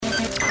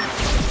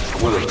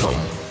Welcome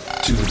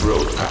to the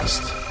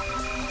broadcast.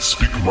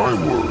 Speak My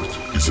Word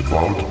is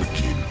about to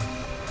begin.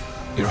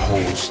 Your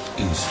host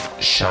is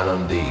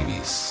Shannon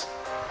Davis,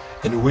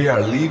 and we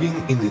are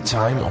living in the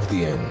time of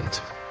the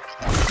end.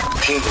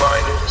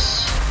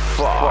 T-minus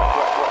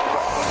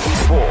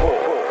 5, 4,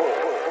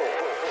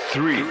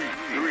 3,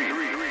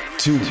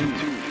 2,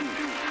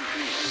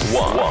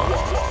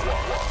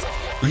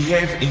 1. We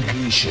have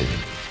ignition.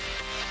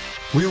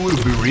 We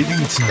will be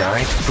reading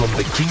tonight from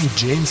the King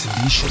James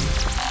Edition.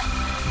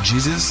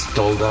 Jesus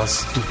told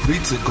us to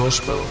preach the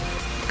gospel,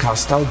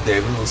 cast out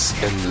devils,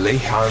 and lay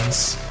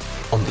hands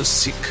on the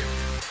sick.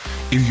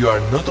 If you are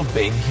not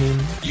obeying him,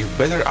 you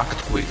better act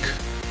quick.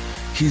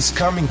 He is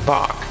coming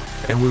back,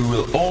 and we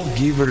will all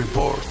give a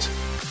report.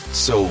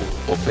 So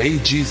obey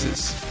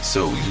Jesus,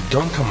 so you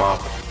don't come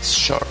up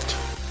short.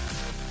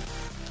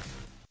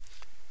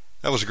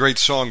 That was a great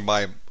song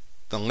by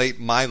the late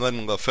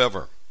Mylon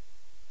Lefevre.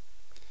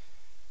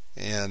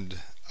 And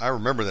I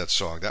remember that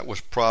song. That was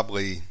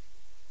probably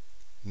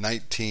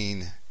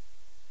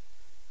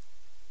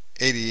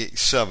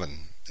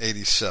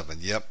 1987.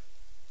 Yep,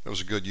 that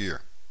was a good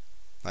year.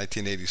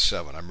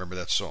 1987. I remember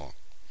that song.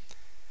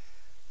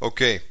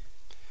 Okay.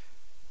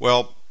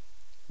 Well,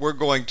 we're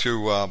going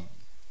to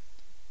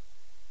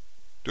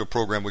do a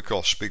program we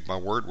call Speak My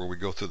Word, where we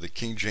go through the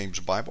King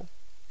James Bible,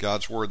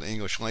 God's Word in the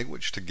English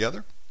language,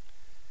 together.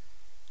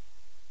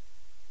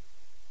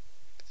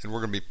 And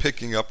we're going to be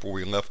picking up where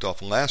we left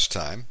off last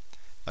time.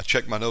 I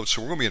checked my notes,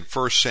 so we're going to be in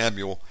 1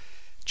 Samuel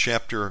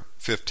chapter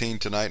 15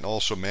 tonight, and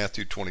also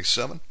Matthew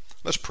 27.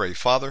 Let's pray.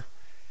 Father,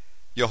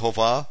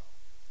 Yehovah,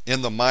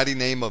 in the mighty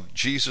name of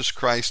Jesus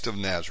Christ of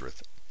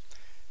Nazareth,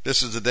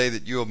 this is the day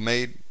that you have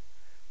made.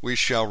 We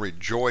shall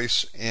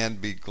rejoice and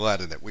be glad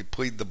in it. We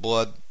plead the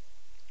blood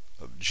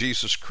of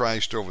Jesus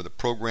Christ over the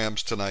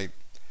programs tonight,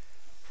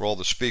 for all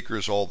the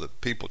speakers, all the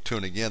people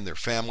tuning in, their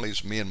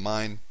families, me and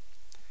mine.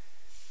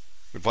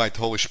 We invite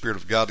the Holy Spirit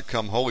of God to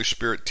come. Holy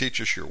Spirit,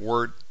 teach us your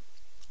word.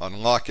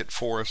 Unlock it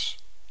for us.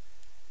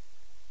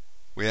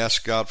 We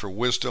ask God for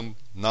wisdom,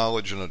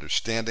 knowledge, and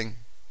understanding.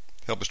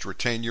 Help us to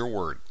retain your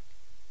word.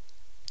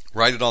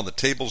 Write it on the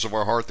tables of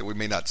our heart that we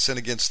may not sin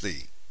against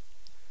thee.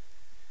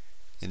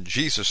 In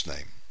Jesus'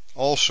 name.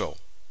 Also,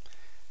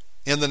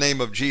 in the name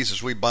of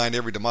Jesus, we bind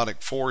every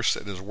demonic force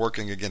that is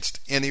working against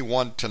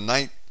anyone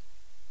tonight.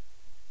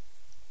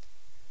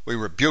 We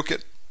rebuke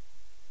it.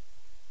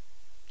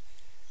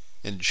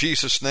 In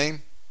Jesus'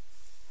 name,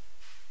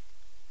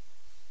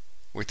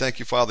 we thank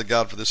you, Father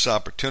God, for this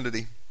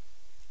opportunity.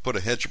 Put a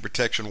hedge of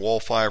protection, wall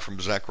fire from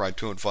Zechariah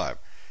 2 and 5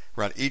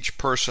 around each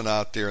person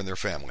out there and their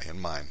family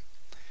and mine.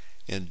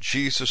 In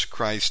Jesus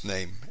Christ's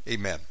name,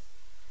 amen.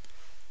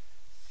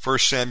 1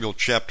 Samuel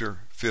chapter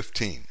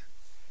 15.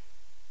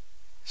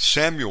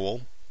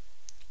 Samuel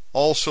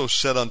also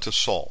said unto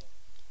Saul,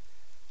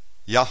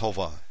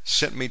 Yehovah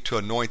sent me to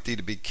anoint thee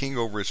to be king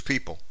over his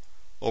people,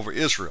 over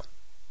Israel.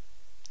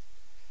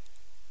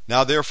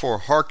 Now therefore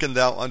hearken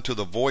thou unto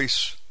the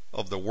voice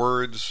of the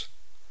words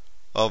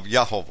of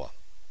Yehovah.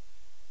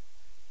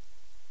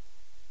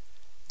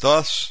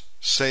 Thus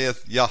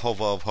saith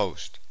Yehovah of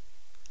hosts,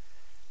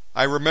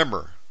 I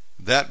remember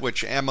that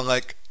which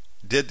Amalek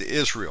did to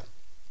Israel,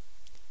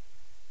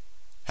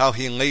 how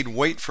he laid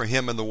wait for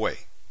him in the way,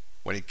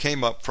 when he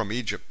came up from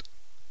Egypt.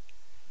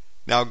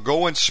 Now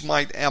go and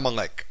smite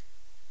Amalek,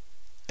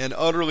 and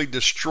utterly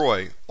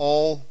destroy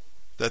all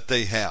that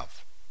they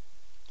have,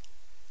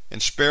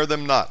 and spare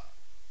them not,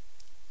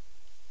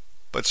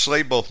 but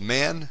slay both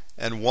man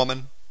and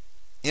woman,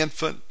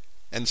 infant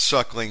and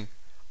suckling,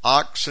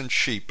 ox and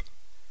sheep,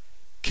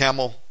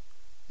 camel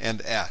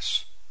and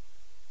ass.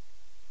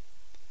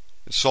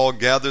 And Saul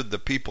gathered the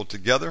people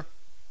together,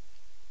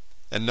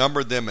 and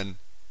numbered them in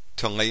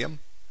Telaim,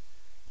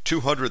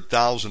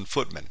 200,000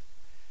 footmen,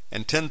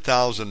 and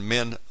 10,000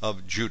 men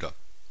of Judah.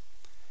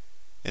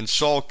 And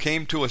Saul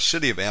came to a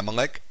city of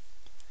Amalek,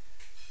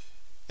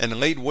 and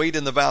laid wait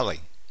in the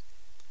valley.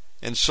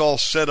 And Saul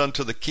said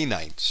unto the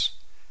Kenites,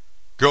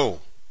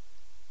 Go,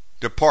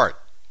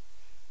 depart,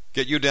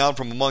 get you down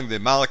from among the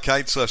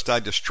Amalekites, lest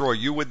I destroy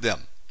you with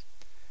them.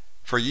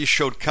 For ye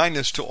showed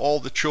kindness to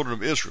all the children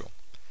of Israel,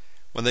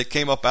 when they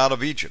came up out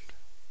of Egypt.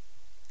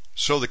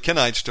 So the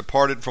Kenites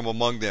departed from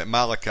among the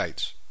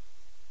Amalekites.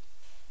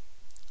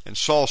 And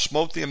Saul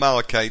smote the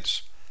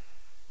Amalekites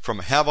from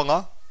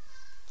Havilah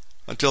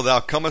until thou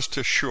comest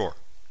to Shur,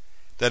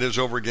 that is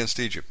over against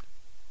Egypt.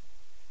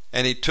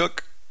 And he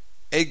took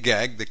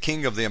Agag, the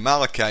king of the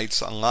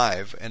Amalekites,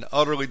 alive, and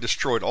utterly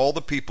destroyed all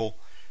the people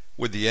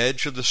with the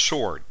edge of the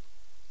sword.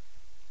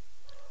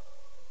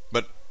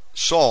 But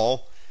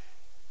Saul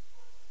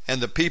and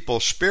the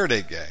people spared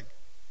Agag,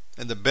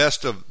 and the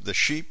best of the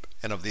sheep,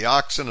 and of the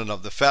oxen, and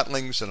of the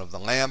fatlings, and of the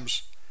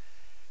lambs,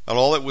 and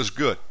all that was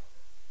good,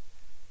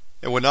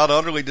 and would not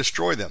utterly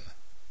destroy them.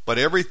 But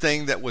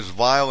everything that was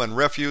vile and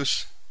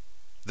refuse,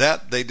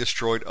 that they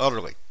destroyed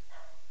utterly.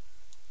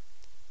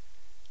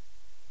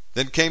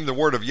 Then came the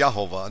word of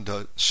Yehovah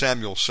unto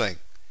Samuel, saying,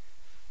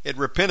 It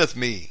repenteth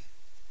me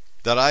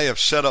that I have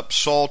set up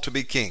Saul to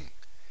be king,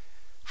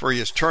 for he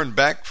has turned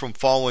back from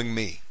following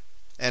me,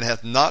 and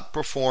hath not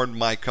performed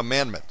my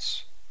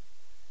commandments.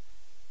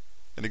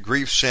 And it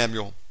grieved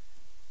Samuel,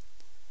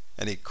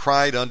 and he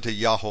cried unto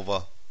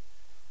Jehovah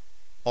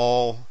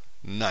all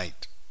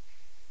night.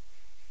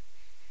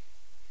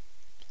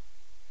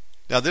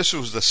 Now this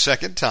was the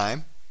second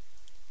time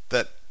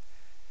that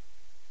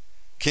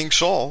King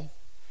Saul,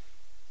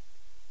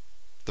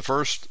 the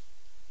first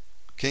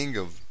king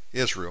of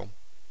Israel,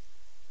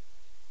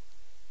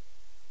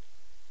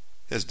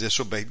 has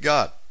disobeyed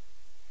God.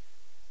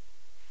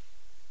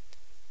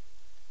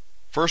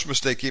 First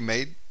mistake he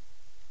made,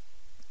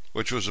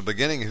 which was the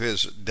beginning of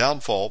his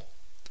downfall,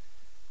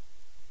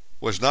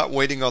 was not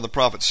waiting on the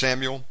prophet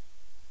Samuel,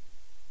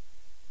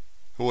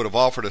 who would have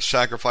offered a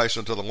sacrifice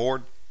unto the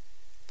Lord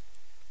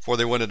before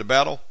they went into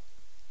battle.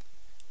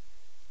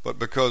 But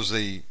because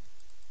the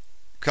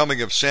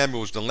coming of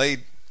Samuel was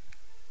delayed,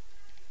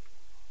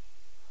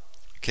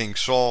 King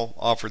Saul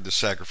offered the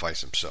sacrifice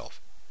himself.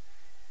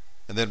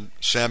 And then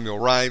Samuel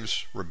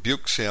arrives,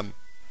 rebukes him,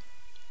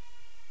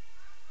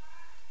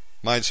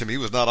 reminds him he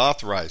was not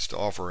authorized to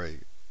offer a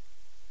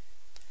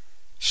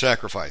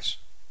sacrifice.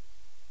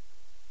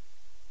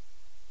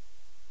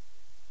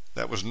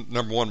 That was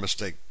number one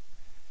mistake.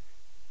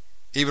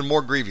 Even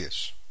more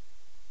grievous.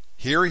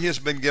 Here he has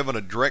been given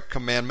a direct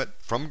commandment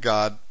from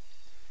God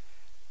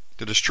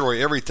to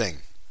destroy everything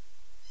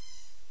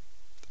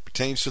that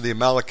pertains to the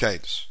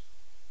Amalekites.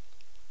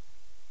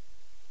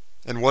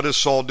 And what does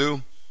Saul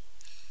do?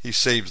 He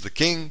saves the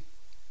king,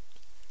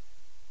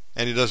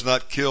 and he does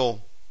not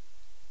kill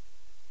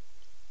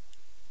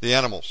the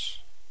animals,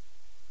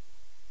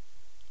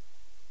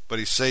 but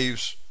he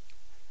saves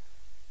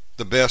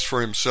the best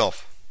for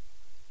himself.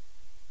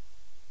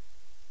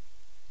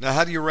 Now,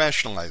 how do you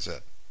rationalize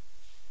that?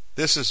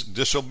 This is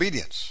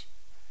disobedience,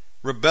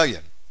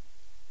 rebellion.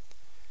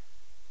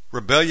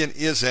 Rebellion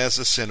is as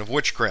the sin of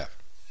witchcraft.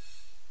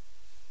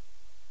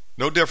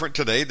 No different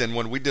today than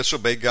when we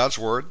disobey God's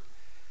word.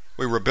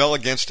 We rebel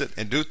against it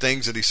and do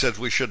things that he says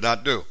we should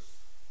not do.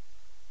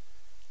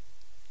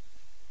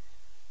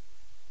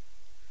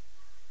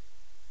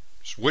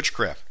 It's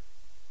witchcraft.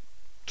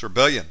 It's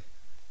rebellion.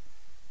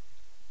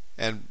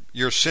 And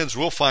your sins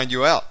will find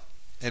you out.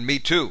 And me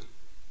too.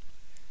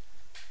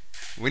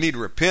 We need to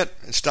repent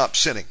and stop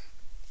sinning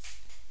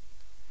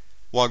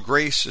while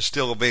grace is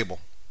still available.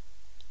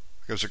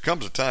 Because there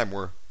comes a time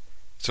where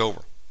it's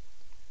over.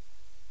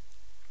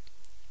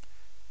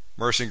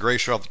 Mercy and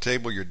grace are off the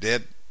table. You're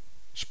dead.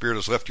 Spirit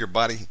has left your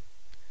body.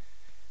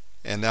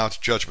 And now it's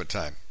judgment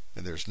time.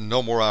 And there's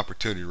no more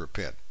opportunity to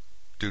repent.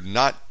 Do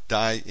not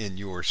die in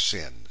your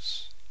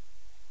sins.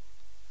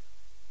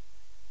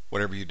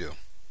 Whatever you do.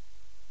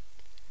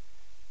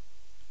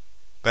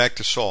 Back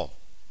to Saul.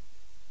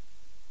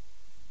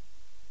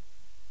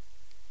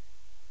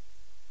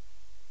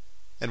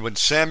 And when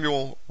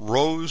Samuel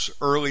rose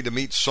early to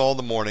meet Saul in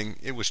the morning,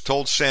 it was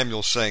told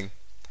Samuel, saying,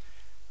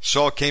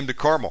 Saul came to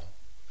Carmel,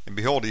 and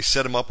behold, he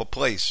set him up a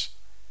place,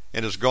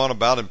 and has gone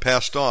about and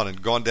passed on,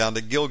 and gone down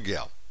to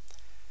Gilgal.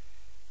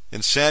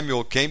 And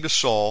Samuel came to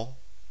Saul.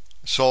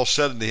 Saul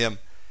said unto him,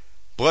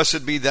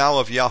 Blessed be thou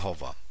of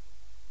Jehovah.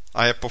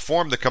 I have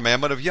performed the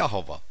commandment of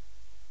Jehovah.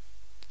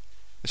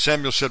 And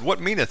Samuel said, What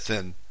meaneth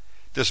then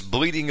this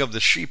bleating of the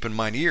sheep in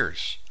mine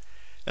ears,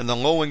 and the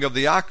lowing of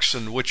the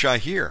oxen which I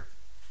hear?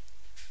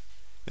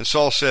 And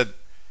Saul said,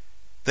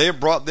 They have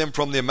brought them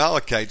from the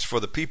Amalekites, for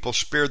the people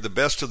spared the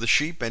best of the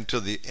sheep and to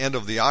the end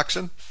of the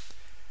oxen,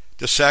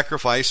 to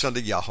sacrifice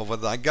unto Jehovah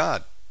thy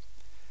God.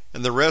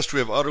 And the rest we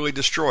have utterly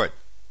destroyed.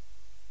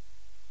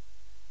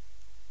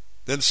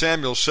 Then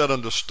Samuel said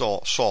unto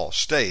Saul,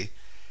 Stay,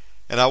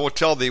 and I will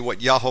tell thee what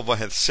Jehovah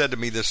hath said to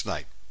me this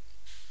night.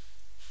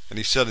 And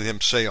he said to him,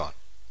 Say on.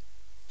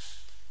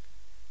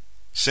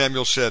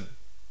 Samuel said,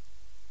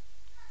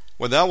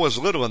 When thou wast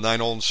little in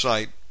thine own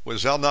sight,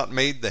 was thou not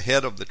made the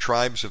head of the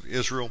tribes of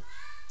Israel?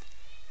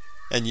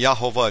 And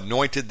Jehovah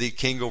anointed thee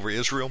king over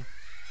Israel?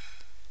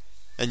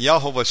 And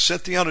Jehovah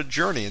sent thee on a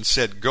journey, and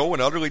said, Go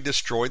and utterly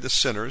destroy the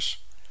sinners,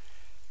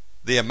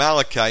 the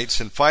Amalekites,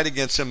 and fight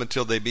against them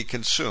until they be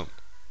consumed.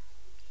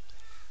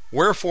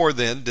 Wherefore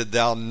then did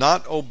thou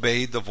not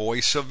obey the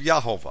voice of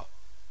Jehovah,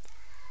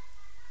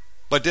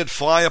 but did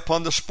fly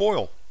upon the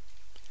spoil,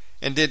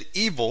 and did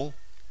evil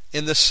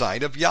in the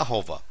sight of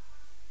Jehovah?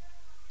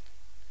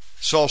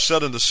 Saul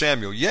said unto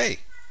Samuel, Yea,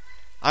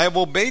 I have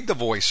obeyed the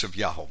voice of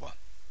Jehovah,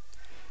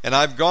 and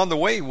I have gone the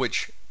way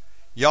which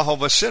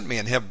Jehovah sent me,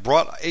 and have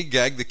brought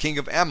Agag the king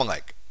of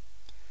Amalek,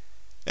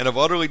 and have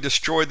utterly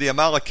destroyed the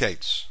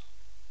Amalekites.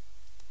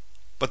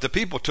 But the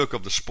people took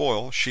of the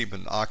spoil, sheep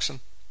and oxen,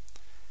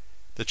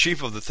 the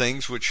chief of the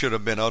things which should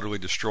have been utterly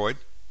destroyed,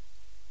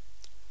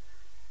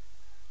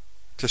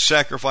 to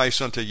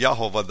sacrifice unto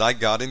Jehovah thy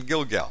God in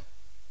Gilgal.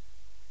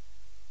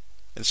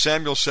 And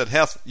Samuel said,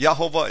 Hath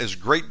Jehovah as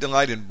great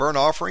delight in burnt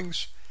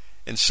offerings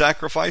and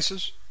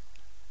sacrifices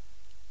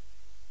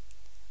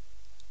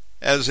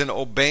as in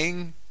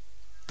obeying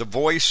the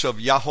voice of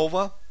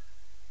Jehovah?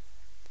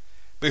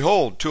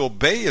 Behold, to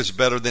obey is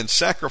better than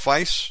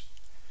sacrifice,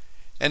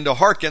 and to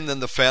hearken than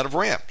the fat of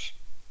rams.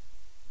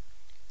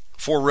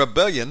 For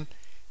rebellion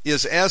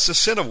is as the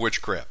sin of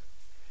witchcraft,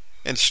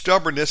 and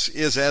stubbornness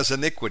is as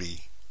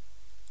iniquity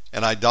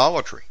and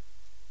idolatry.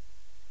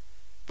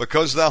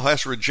 Because thou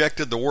hast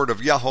rejected the word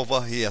of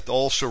Jehovah, he hath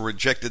also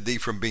rejected thee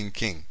from being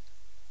king.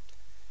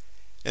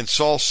 And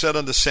Saul said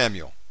unto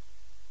Samuel,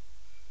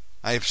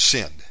 I have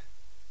sinned,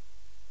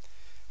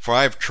 for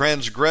I have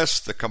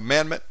transgressed the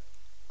commandment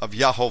of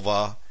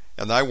Jehovah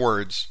and thy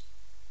words,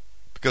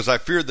 because I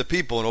feared the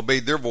people and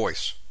obeyed their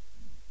voice.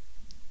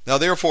 Now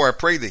therefore I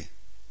pray thee,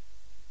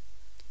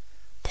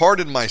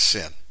 pardon my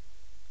sin,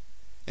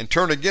 and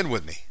turn again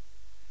with me,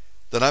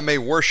 that I may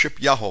worship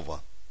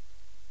Jehovah.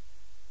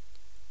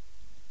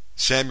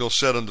 Samuel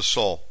said unto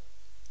Saul,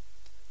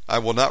 I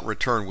will not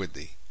return with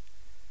thee,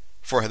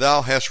 for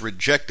thou hast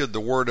rejected the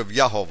word of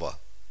Jehovah,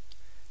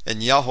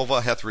 and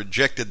Jehovah hath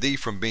rejected thee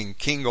from being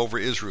king over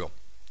Israel.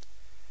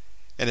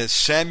 And as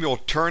Samuel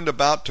turned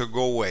about to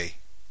go away,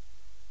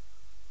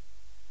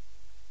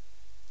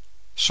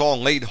 Saul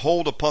laid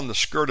hold upon the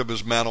skirt of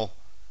his mantle,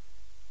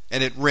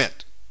 and it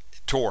rent,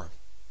 it tore.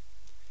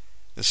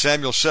 And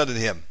Samuel said unto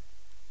him,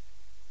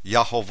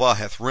 Jehovah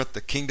hath rent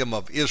the kingdom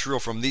of Israel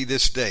from thee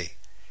this day,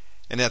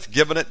 and hath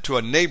given it to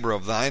a neighbor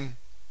of thine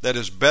that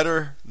is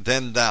better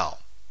than thou.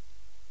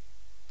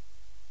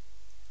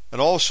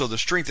 And also the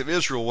strength of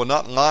Israel will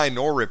not lie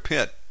nor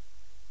repent,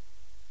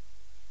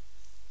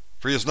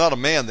 for he is not a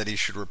man that he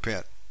should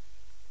repent.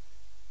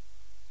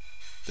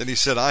 Then he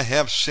said, I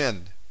have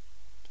sinned.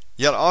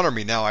 Yet honor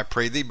me now, I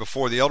pray thee,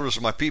 before the elders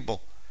of my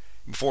people,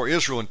 before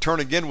Israel, and turn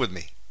again with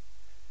me,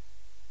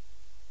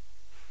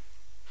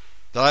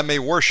 that I may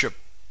worship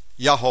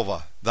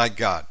Jehovah thy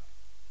God.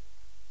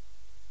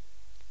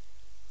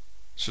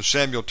 So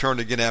Samuel turned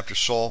again after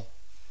Saul,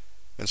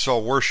 and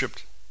Saul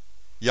worshipped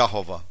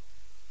Jehovah.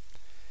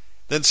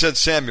 Then said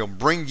Samuel,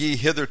 Bring ye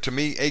hither to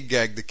me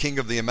Agag, the king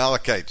of the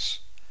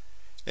Amalekites.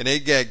 And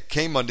Agag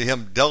came unto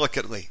him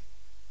delicately.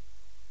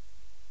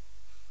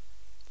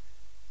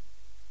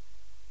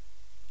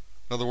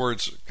 In other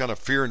words, kind of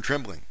fear and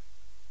trembling.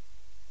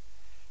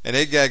 And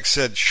Agag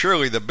said,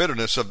 Surely the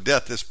bitterness of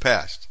death is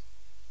past.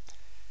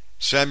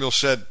 Samuel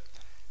said,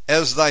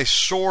 As thy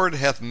sword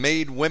hath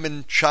made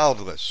women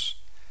childless,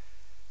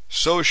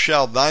 so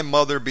shall thy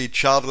mother be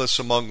childless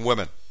among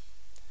women.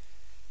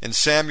 And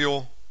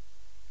Samuel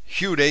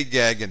hewed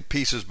Agag in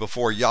pieces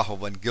before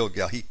Jehovah in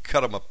Gilgal. He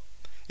cut him up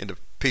into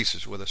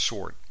pieces with a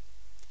sword.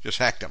 Just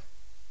hacked him.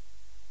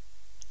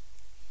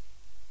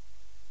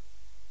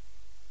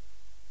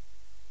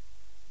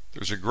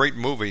 There's a great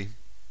movie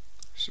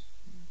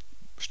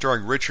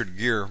starring Richard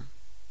Gere,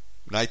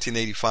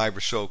 1985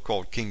 or so,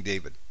 called King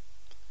David.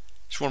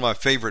 It's one of my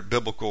favorite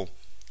biblical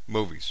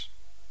movies.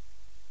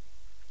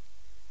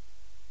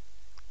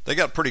 They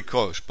got pretty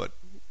close, but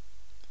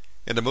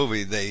in the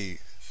movie they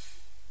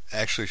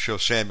actually show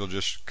Samuel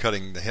just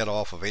cutting the head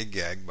off of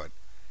Agag, but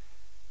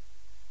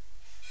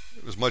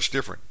it was much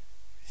different.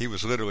 He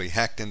was literally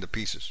hacked into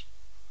pieces.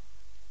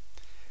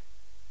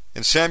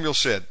 And Samuel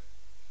said,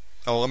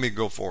 let me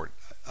go forward.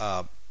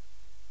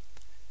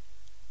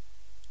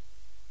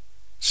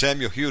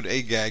 Samuel hewed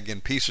Agag in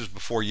pieces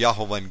before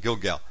Jehovah in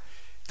Gilgal.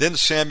 Then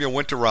Samuel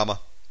went to Ramah,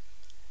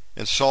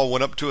 and Saul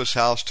went up to his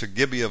house to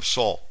Gibeah of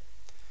Saul.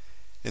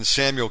 And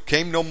Samuel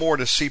came no more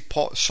to see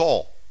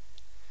Saul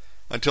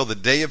until the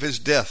day of his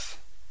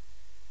death.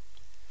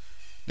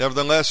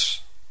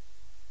 Nevertheless,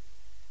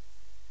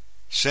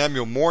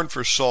 Samuel mourned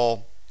for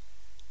Saul,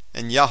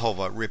 and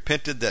Jehovah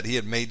repented that he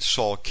had made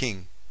Saul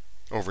king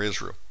over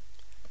Israel.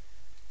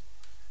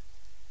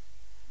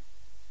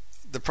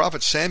 The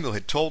prophet Samuel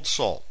had told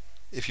Saul,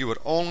 if you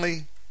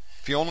only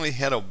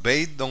had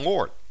obeyed the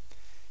Lord,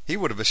 he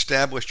would have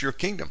established your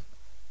kingdom.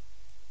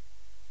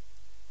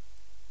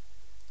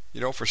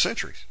 For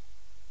centuries.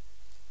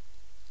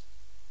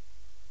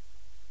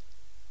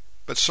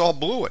 But Saul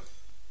blew it.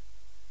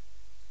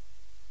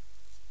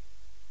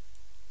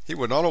 He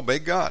would not obey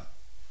God.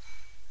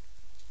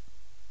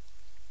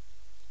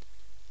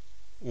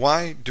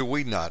 Why do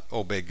we not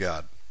obey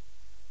God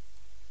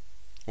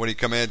when he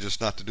commands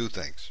us not to do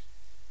things?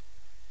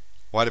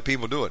 Why do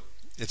people do it?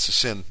 It's a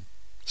sin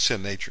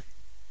nature.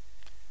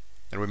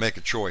 And we make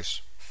a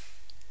choice.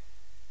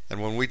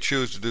 And when we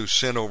choose to do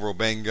sin over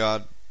obeying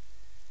God,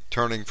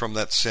 turning from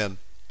that sin,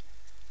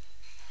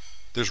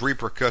 there's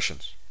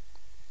repercussions.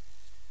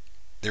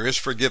 There is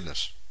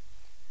forgiveness.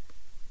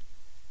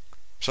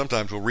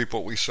 Sometimes we'll reap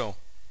what we sow.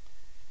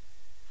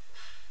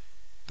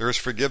 There is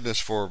forgiveness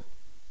for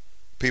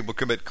people who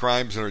commit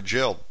crimes and are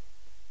jailed.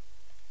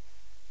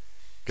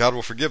 God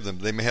will forgive them.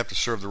 They may have to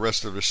serve the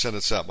rest of their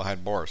sentence out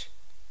behind bars.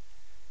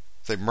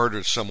 If they've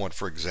murdered someone,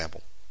 for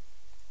example.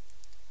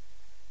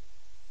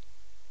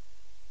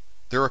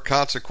 There are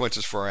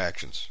consequences for our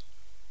actions.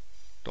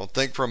 Don't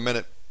think for a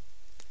minute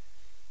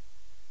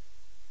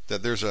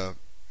that there's a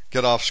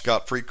get off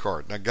scot-free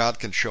card. Now, God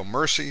can show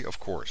mercy, of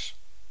course.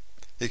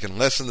 He can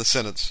lessen the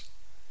sentence.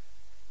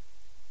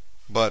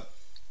 But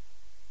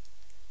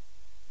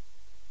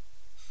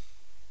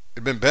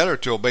it'd been better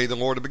to obey the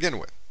Lord to begin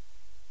with.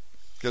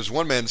 Because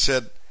one man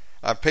said,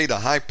 I've paid a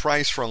high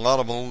price for a lot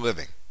of my own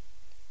living.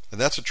 And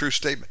that's a true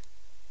statement.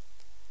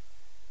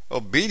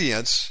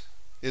 obedience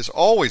is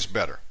always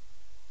better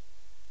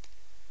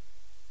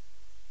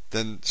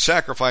than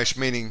sacrifice,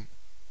 meaning,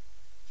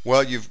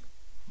 well, you've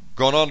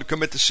gone on to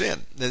commit the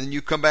sin, and then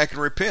you come back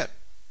and repent.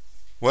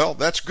 Well,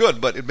 that's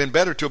good, but it'd been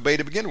better to obey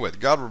to begin with.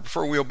 God would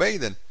prefer we obey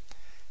than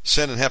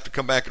sin and have to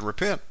come back and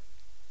repent.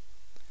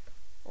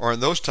 Or in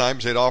those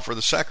times, they'd offer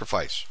the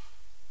sacrifice.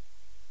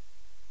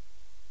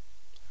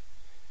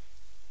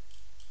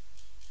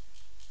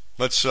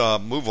 Let's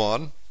move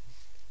on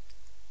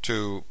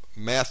to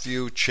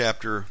Matthew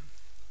chapter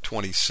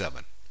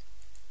 27.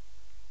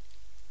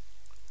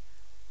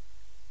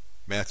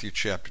 Matthew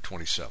chapter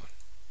 27.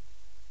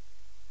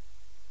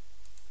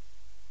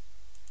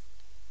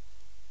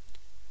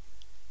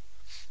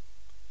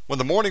 When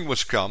the morning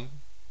was come,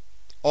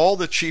 all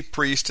the chief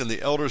priests and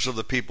the elders of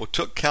the people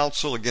took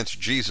counsel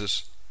against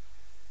Jesus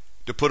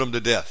to put him to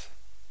death.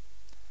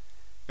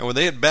 And when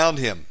they had bound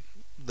him,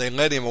 they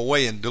led him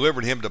away and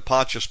delivered him to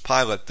Pontius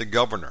Pilate the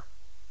governor.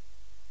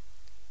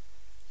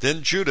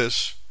 Then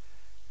Judas,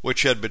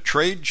 which had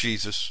betrayed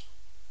Jesus,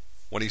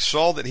 when he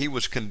saw that he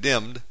was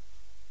condemned,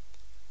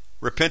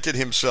 repented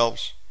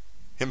himself,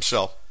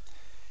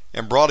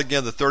 and brought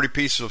again the 30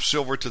 pieces of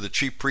silver to the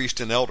chief priests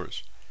and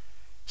elders,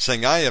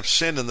 saying, I have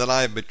sinned in that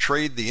I have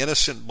betrayed the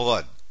innocent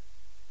blood.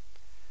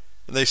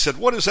 And they said,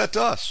 What is that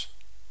to us?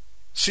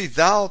 See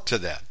thou to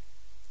that.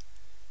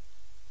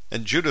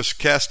 And Judas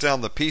cast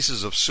down the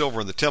pieces of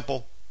silver in the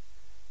temple,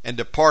 and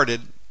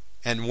departed,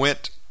 and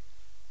went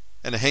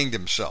and hanged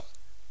himself.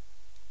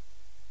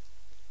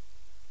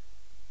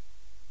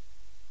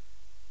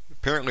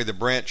 Apparently the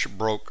branch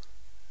broke,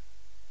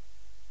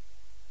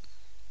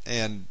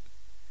 and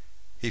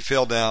he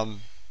fell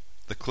down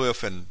the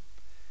cliff, and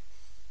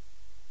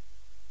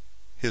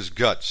his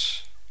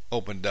guts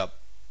opened up,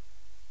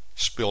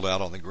 spilled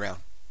out on the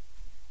ground.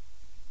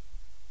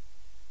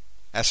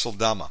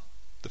 Aceldama,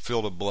 the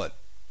field of blood.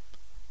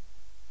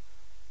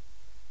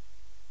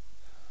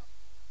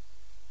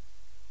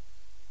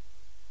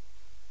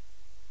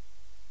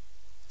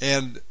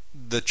 And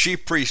the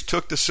chief priest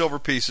took the silver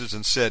pieces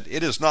and said,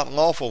 It is not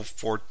lawful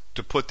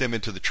to put them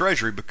into the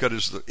treasury,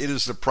 because it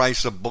is the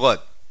price of blood.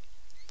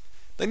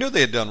 They knew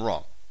they had done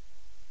wrong.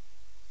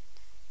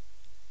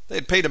 They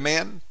had paid a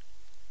man,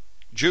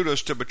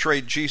 Judas, to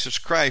betray Jesus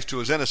Christ, who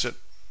was innocent,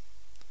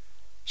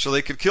 so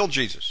they could kill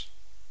Jesus.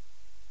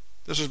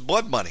 This is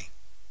blood money.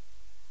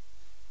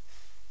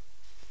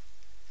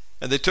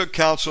 And they took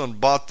counsel and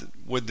bought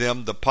with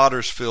them the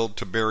potter's field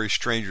to bury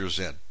strangers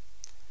in.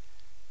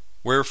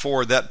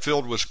 Wherefore that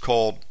field was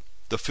called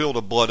the field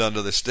of blood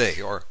unto this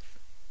day, or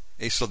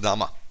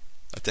Aceldama,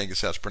 I think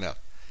is how it's pronounced.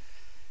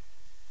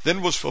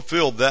 Then was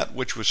fulfilled that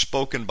which was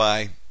spoken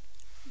by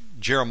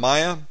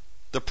Jeremiah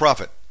the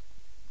prophet,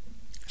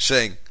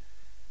 saying,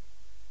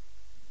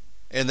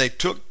 And they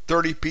took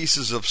 30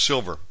 pieces of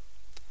silver,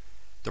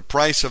 the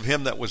price of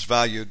him that was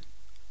valued,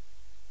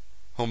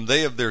 whom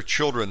they of the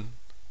children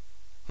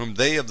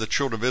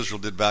of Israel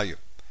did value,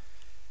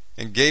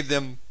 and gave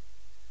them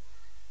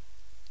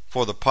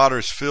for the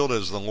potter's field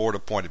as the Lord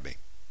appointed me.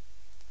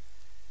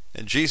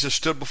 And Jesus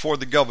stood before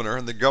the governor,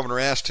 and the governor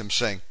asked him,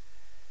 saying,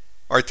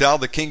 Art thou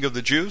the king of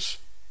the Jews?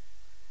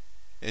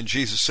 And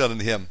Jesus said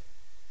unto him,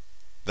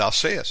 Thou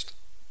sayest.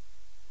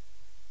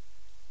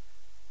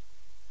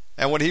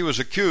 And when he was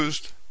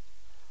accused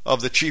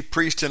of the chief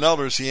priests and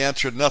elders, he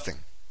answered nothing.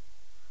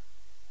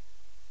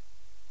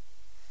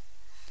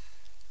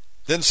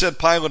 Then said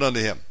Pilate unto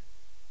him,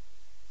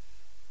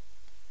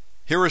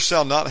 Hearest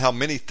thou not how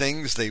many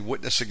things they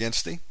witness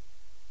against thee?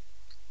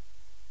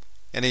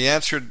 And he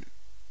answered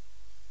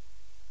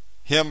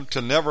him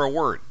to never a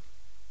word,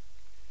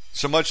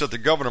 so much that the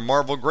governor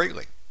marveled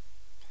greatly.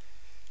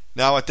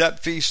 Now at that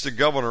feast the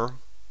governor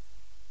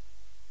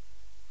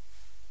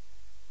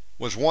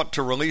was wont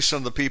to release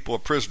unto the people a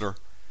prisoner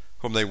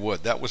whom they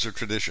would. That was their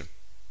tradition.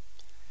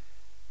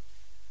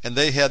 And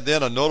they had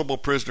then a notable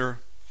prisoner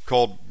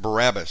called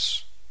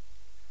Barabbas.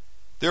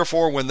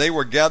 Therefore, when they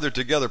were gathered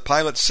together,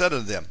 Pilate said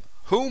unto them,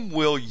 Whom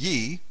will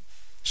ye,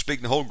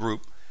 speaking the whole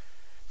group,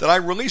 that I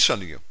release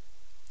unto you?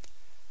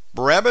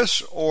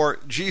 Barabbas or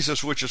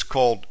Jesus, which is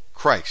called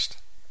Christ,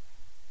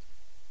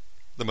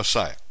 the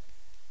Messiah?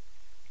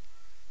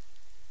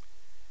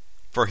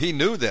 For he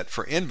knew that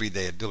for envy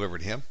they had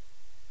delivered him.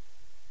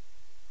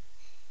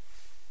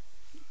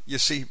 You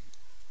see,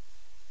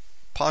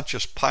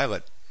 Pontius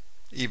Pilate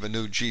even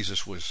knew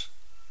Jesus was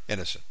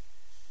innocent.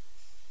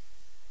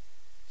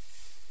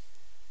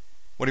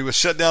 When he was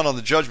set down on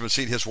the judgment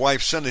seat, his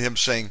wife sent to him,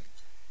 saying,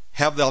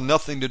 Have thou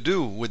nothing to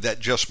do with that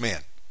just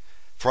man?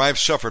 For I have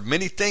suffered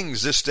many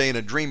things this day in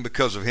a dream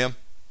because of him.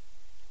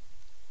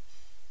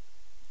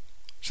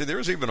 See, there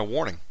is even a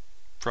warning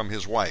from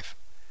his wife.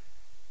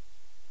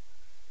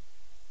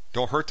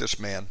 Don't hurt this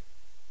man.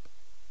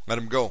 Let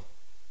him go.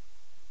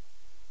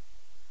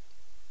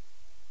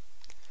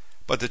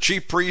 But the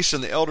chief priests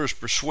and the elders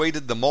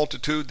persuaded the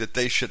multitude that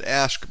they should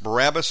ask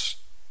Barabbas,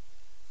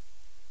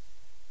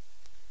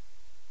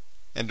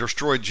 and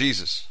destroyed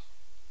Jesus.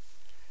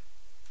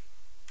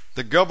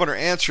 The governor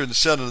answered and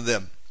said unto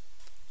them,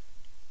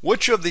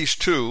 Which of these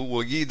two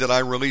will ye that I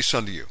release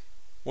unto you?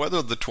 Whether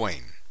of the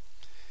twain?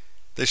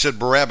 They said,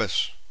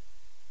 Barabbas.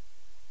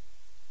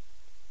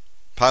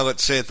 Pilate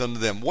saith unto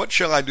them, What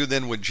shall I do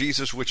then with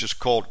Jesus, which is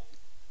called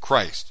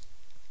Christ?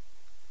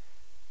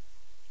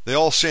 They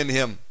all say unto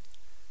him,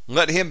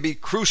 Let him be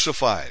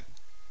crucified.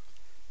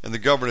 And the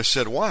governor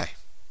said, Why?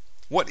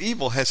 What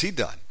evil has he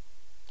done?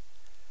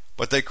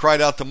 But they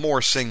cried out the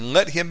more, saying,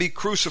 Let him be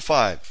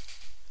crucified.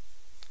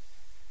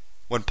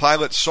 When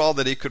Pilate saw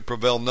that he could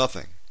prevail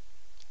nothing,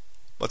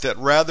 but that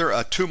rather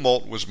a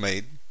tumult was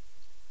made,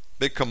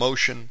 big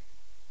commotion,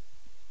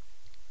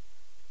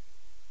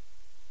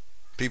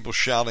 people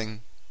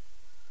shouting,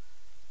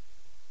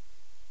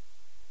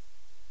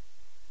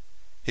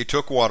 he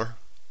took water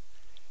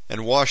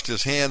and washed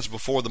his hands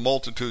before the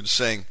multitude,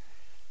 saying,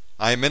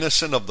 I am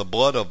innocent of the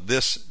blood of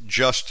this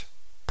just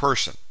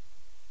person.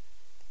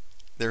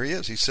 There he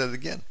is. He said it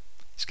again.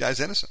 This guy's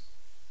innocent.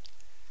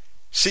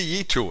 See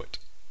ye to it.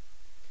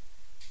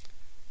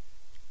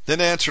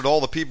 Then answered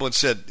all the people and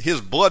said, His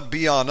blood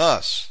be on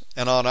us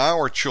and on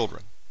our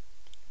children.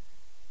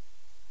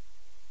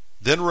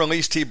 Then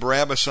released he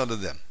Barabbas unto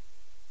them.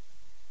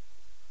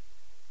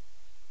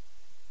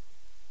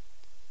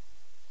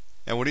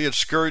 And when he had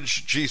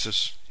scourged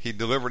Jesus, he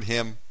delivered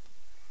him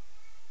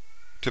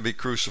to be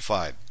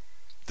crucified.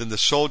 Then the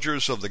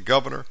soldiers of the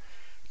governor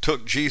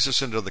took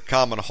Jesus into the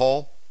common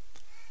hall,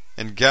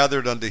 and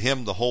gathered unto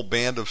him the whole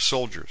band of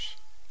soldiers.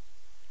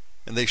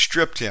 And they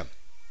stripped him,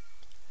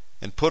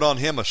 and put on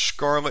him a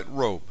scarlet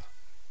robe,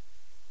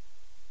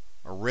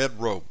 a red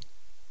robe.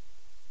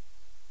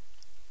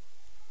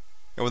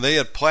 And when they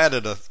had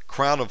platted a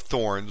crown of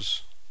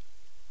thorns,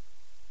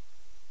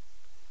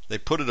 they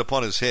put it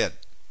upon his head,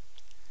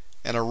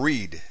 and a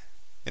reed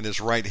in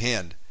his right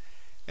hand.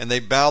 And they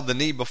bowed the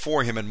knee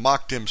before him, and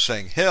mocked him,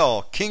 saying,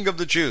 Hail, King of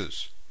the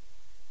Jews!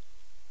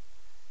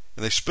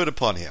 And they spit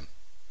upon him,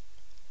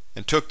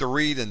 and took the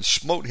reed, and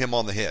smote him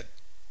on the head.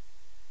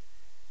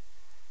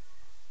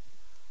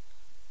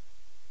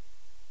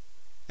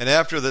 And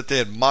after that they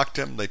had mocked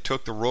him, they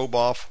took the robe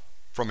off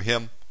from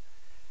him,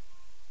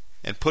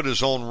 and put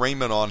his own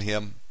raiment on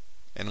him,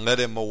 and led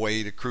him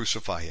away to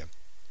crucify him.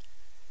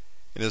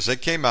 And as they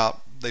came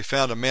out, they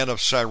found a man of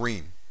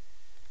Cyrene,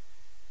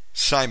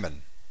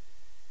 Simon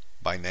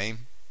by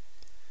name.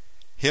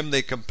 Him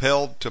they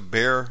compelled to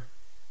bear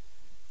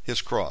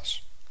his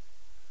cross.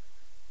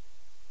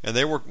 And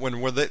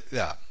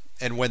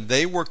when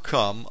they were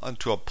come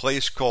unto a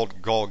place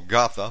called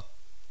Golgotha,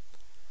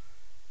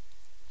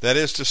 that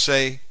is to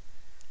say,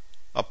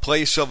 a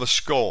place of a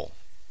skull,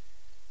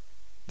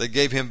 they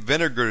gave him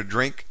vinegar to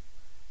drink,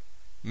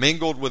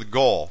 mingled with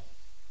gall.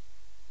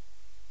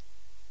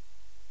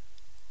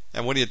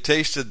 And when he had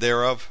tasted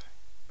thereof,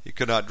 he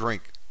could not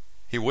drink.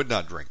 He would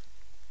not drink.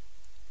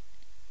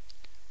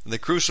 And they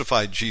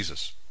crucified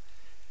Jesus,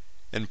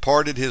 and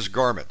parted his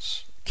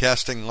garments,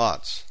 casting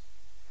lots,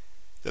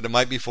 that it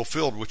might be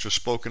fulfilled which was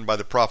spoken by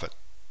the prophet.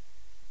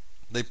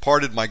 They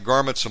parted my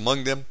garments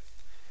among them,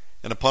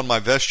 and upon my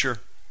vesture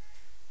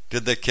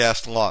did they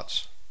cast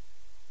lots.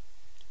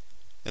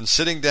 And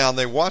sitting down,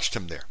 they watched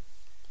him there,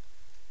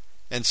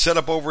 and set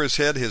up over his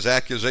head his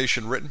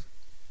accusation written,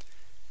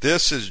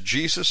 This is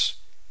Jesus,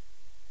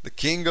 the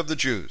King of the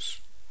Jews.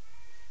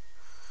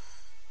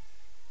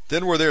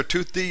 Then were there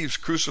two thieves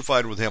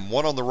crucified with him,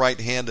 one on the right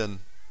hand and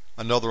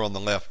another on the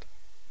left.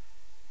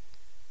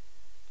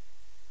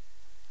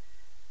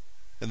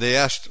 And they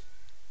asked,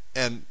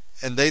 and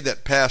they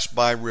that passed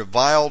by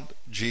reviled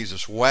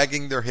Jesus,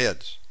 wagging their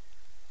heads,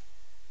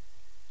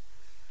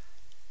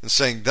 and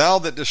saying, Thou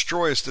that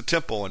destroyest the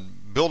temple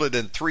and build it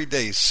in 3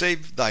 days,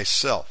 save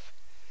thyself.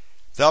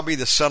 If thou be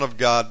the Son of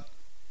God,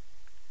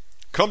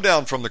 come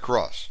down from the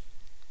cross.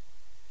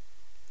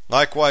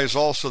 Likewise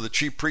also the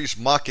chief priests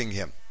mocking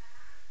him,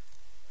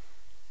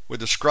 with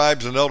the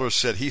scribes and elders,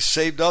 said, He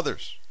saved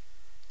others.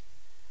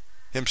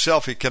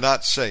 Himself he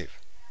cannot save.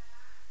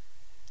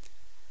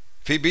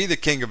 If he be the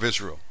King of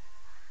Israel,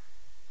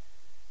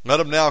 let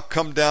him now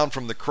come down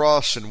from the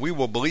cross, and we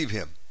will believe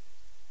him.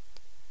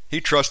 He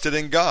trusted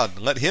in God.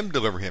 Let him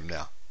deliver him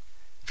now,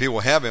 if he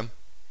will have him.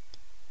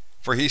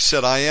 For he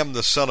said, I am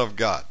the Son of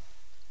God.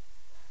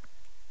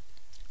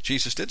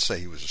 Jesus did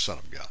say he was the Son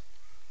of God.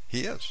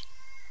 He is.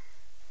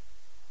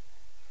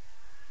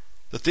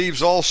 The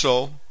thieves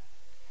also,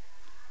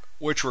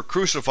 which were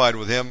crucified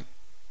with him,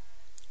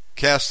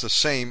 cast the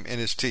same in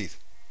his teeth.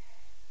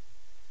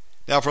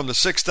 Now from the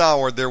 6th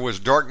hour there was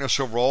darkness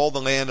over all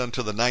the land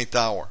unto the 9th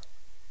hour.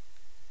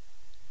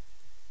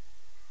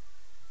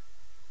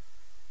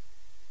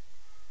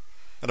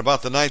 And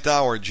about the 9th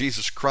hour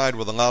Jesus cried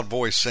with a loud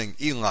voice, saying,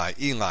 Eli,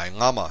 Eli,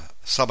 lama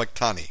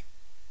sabachthani.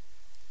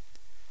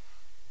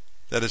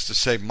 That is to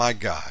say, my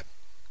God,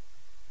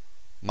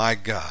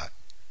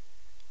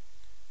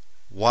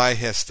 why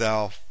hast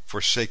thou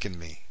forsaken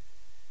me?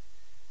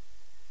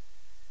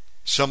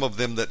 Some of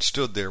them that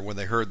stood there, when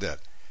they heard that,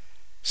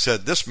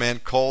 said, This man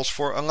calls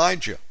for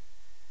Elijah.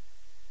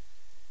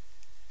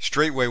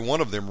 Straightway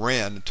one of them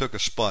ran and took a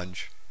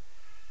sponge,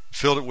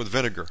 filled it with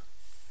vinegar,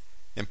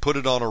 and put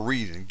it on a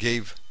reed, and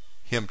gave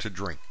him to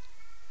drink.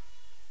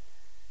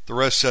 The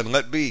rest said,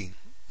 Let be.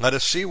 Let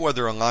us see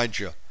whether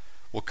Elijah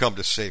will come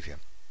to save him.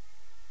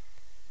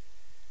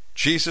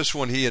 Jesus,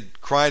 when he had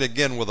cried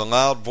again with a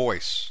loud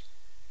voice,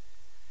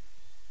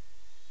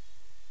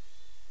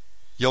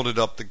 yielded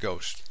up the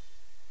ghost.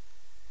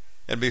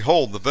 And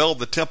behold, the veil of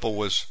the temple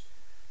was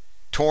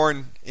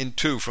torn in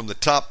two from the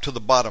top to the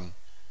bottom,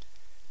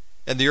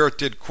 and the earth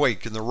did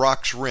quake, and the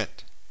rocks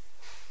rent.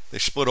 They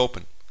split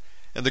open,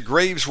 and the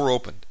graves were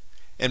opened,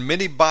 and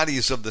many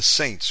bodies of the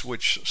saints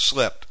which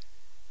slept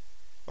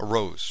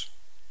arose,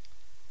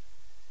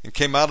 and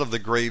came out of the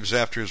graves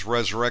after his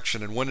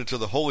resurrection, and went into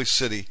the holy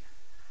city,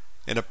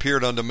 and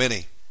appeared unto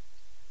many.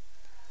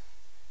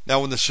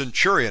 Now when the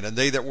centurion and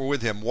they that were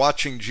with him,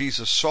 watching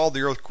Jesus, saw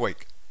the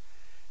earthquake,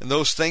 and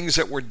those things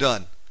that were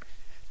done,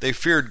 they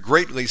feared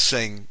greatly,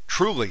 saying,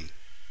 Truly,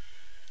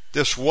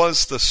 this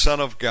was the Son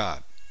of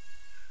God.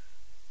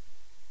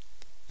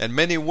 And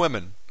many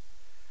women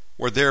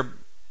were there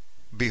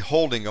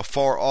beholding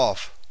afar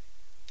off,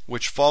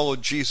 which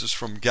followed Jesus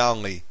from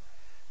Galilee,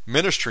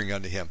 ministering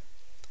unto him,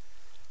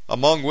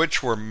 among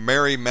which were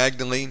Mary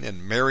Magdalene,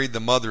 and Mary the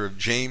mother of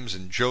James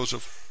and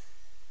Joseph,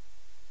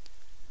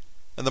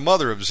 and the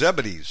mother of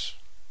Zebedee's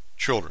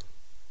children.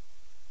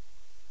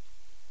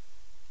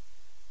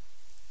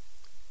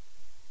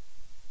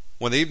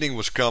 When the evening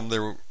was come,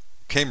 there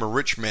came a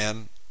rich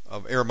man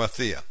of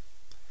Arimathea,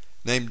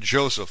 named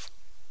Joseph,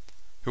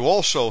 who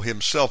also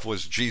himself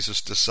was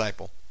Jesus'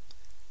 disciple.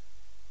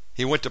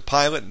 He went to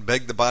Pilate and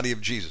begged the body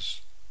of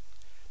Jesus.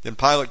 Then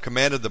Pilate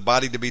commanded the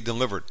body to be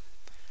delivered.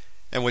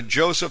 And when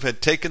Joseph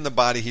had taken the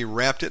body, he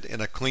wrapped it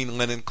in a clean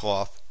linen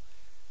cloth,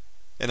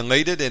 and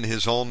laid it in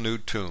his own new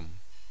tomb,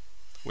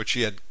 which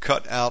he had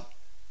cut out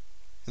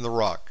in the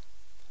rock.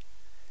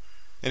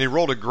 And he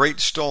rolled a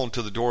great stone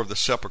to the door of the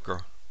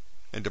sepulchre,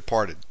 and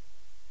departed.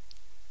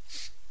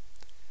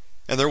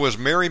 And there was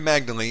Mary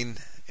Magdalene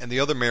and the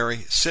other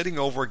Mary sitting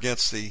over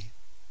against the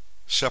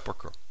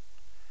sepulchre,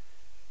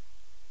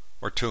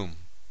 or tomb.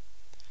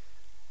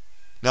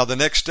 Now the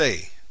next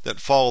day that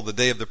followed the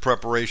day of the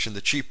preparation, the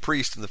chief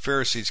priests and the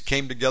Pharisees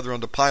came together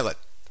unto Pilate,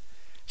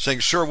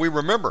 saying, Sir, we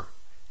remember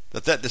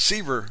that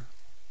deceiver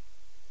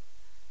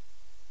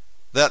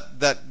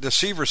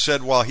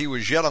said while he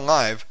was yet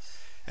alive,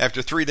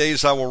 After 3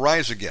 days I will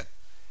rise again.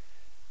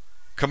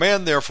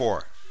 Command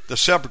therefore the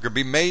sepulchre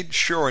be made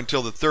sure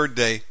until the third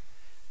day,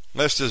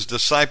 lest his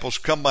disciples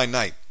come by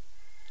night,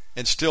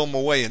 and steal him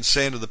away, and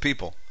say unto the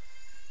people,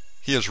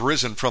 He is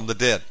risen from the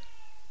dead.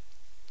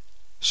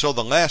 So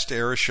the last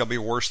error shall be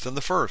worse than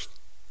the first.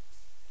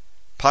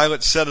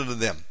 Pilate said unto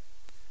them,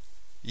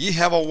 Ye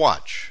have a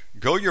watch,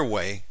 go your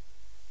way,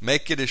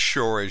 make it as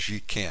sure as ye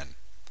can.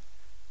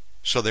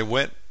 So they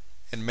went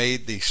and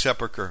made the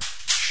sepulchre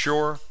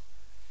sure,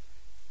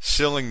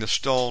 sealing the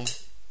stone,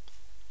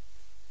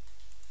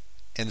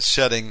 and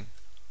setting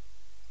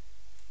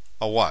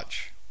a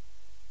watch.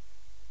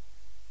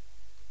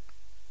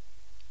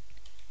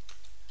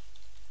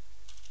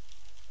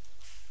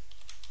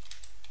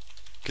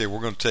 Okay, we're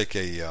going to take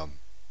a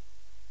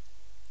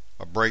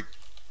break,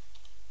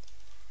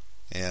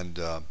 and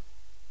we'll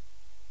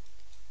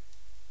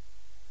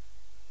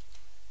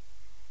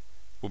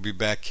be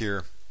back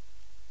here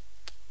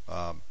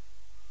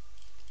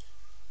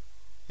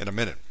in a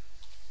minute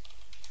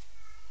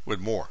with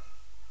more.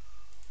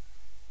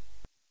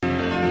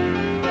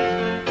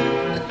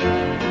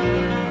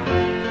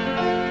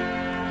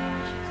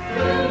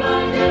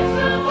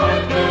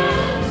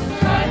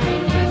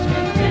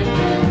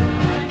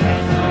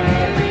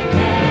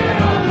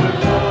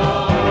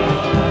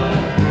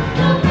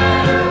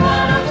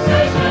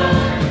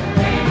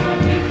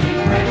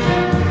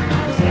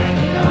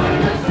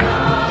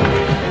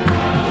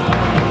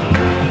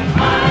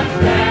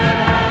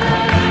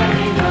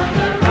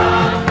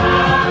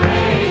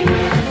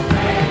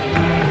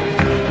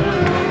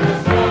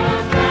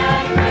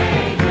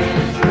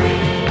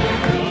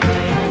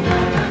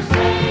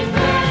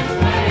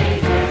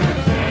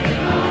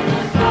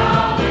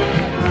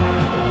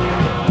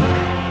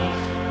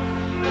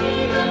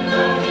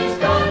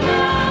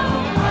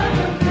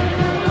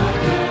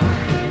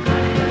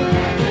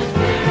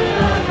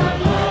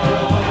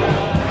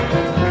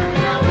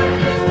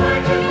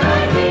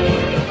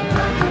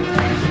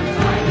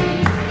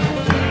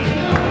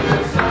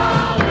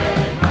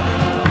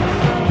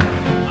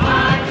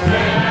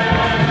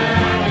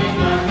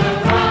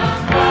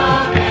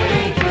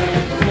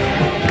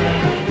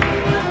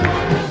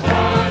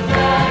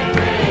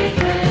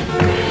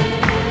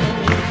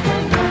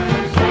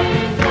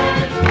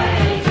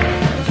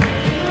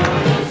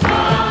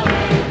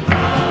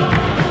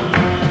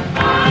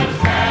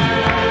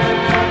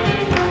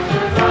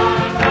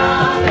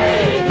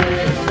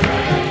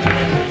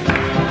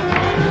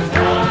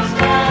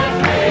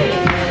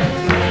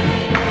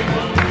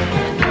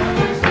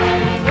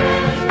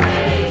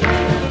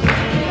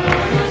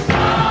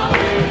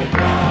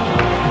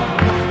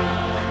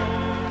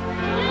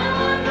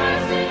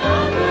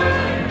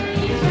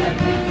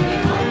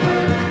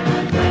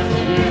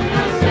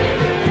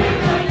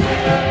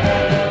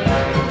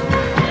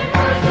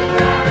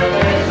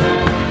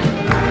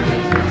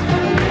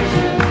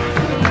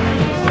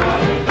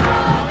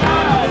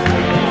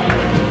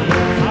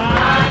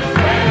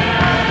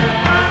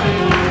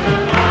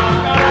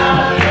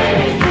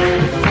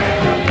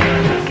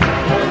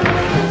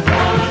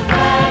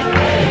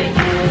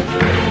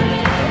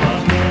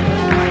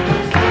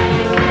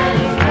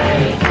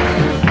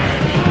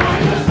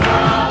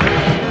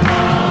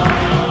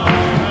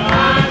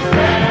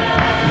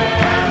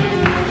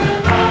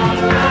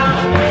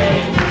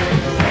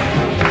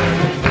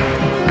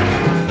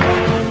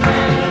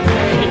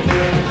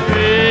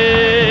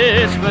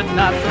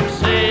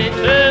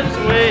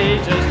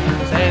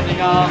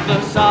 on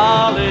the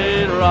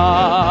solid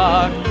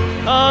rock.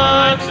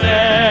 I'm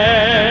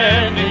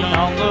standing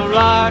on the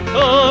rock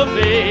of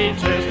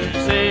ages,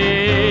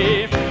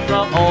 safe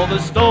from all the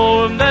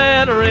storm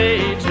that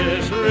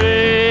rages,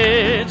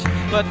 rich,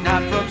 but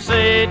not from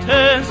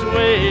Satan's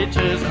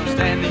wages. I'm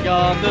standing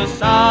on the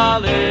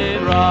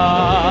solid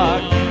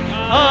rock.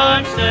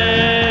 I'm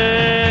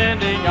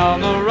standing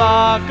on the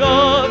rock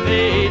of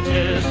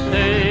ages,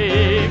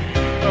 safe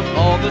from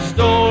all the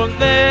storm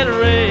that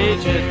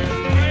rages,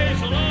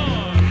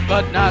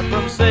 but not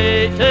from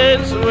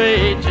Satan's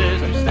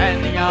wages. I'm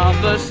standing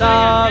on the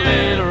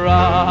solid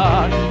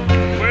rock.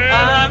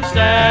 I'm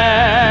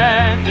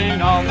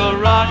standing on the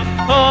rock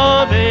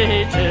of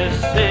ages,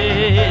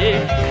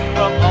 safe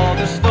from all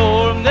the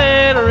storm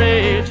that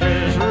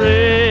rages,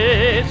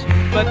 rich,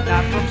 but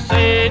not from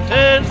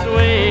Satan's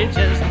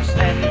wages. I'm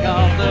standing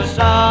on the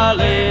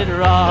solid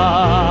rock.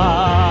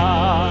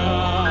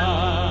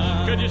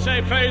 Could you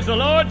say praise the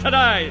Lord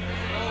tonight?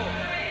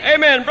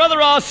 Amen. Brother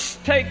Ross,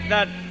 take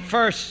that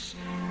first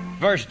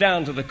verse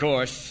down to the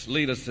chorus.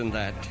 Lead us in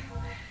that.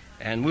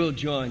 And we'll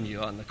join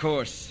you on the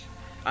chorus.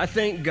 I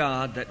thank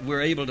God that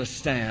we're able to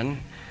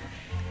stand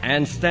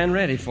and stand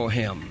ready for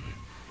Him.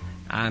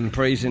 I'm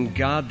praising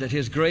God that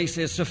His grace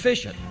is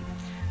sufficient.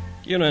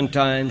 You know, in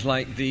times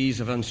like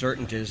these of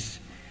uncertainties,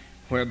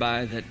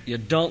 whereby that you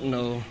don't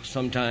know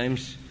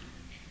sometimes,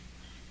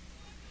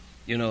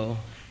 you know,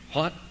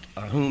 what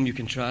or whom you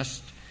can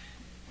trust,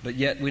 but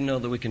yet we know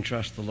that we can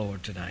trust the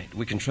Lord tonight.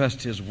 We can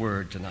trust His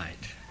Word tonight.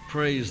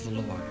 Praise the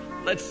Lord.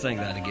 Let's sing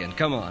that again.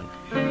 Come on.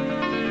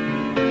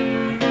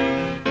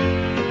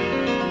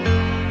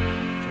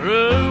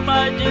 Through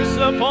my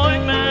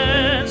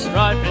disappointment,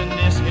 strife and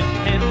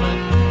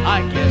discontentment,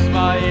 I cast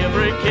my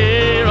every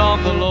care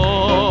on the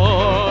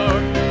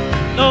Lord.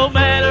 No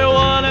matter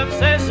what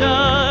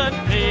obsession,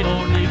 pain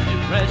or deep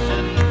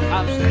depression,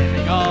 I'm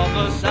standing on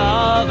the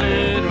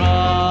solid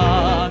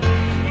rock.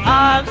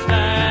 I'm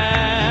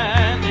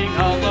standing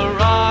on the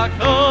rock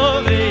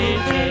of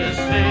ages,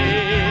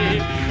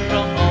 safe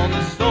from all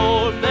the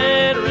storm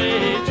that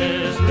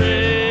rages,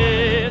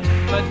 rich,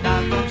 but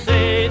not from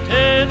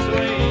Satan's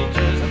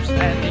wages. I'm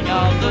standing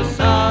on the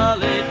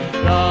solid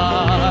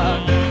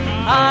rock.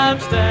 I'm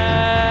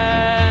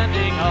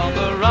standing on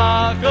the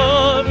rock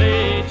of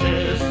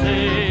ages,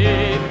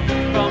 safe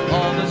from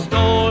all the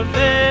storm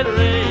that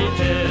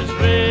rages,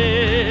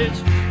 rich,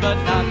 but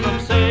not from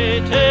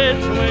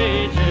Satan's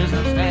wages.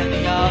 I'm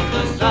standing on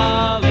the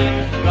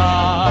solid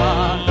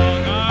rock.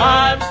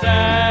 I'm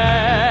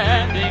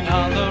standing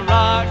on the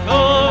rock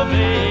of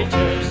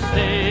ages,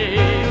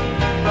 safe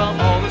from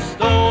all the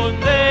storm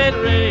that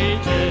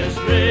rages,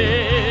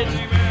 rich,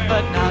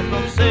 but not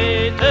from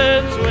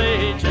Satan's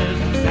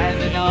wages. I'm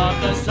standing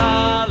on the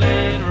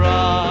solid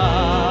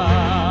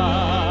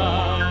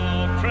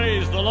rock.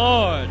 Praise the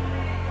Lord.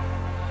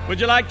 Would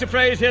you like to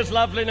praise His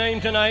lovely name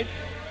tonight?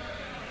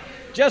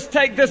 Just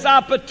take this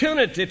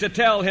opportunity to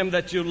tell Him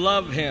that you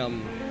love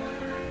Him,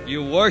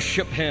 you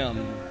worship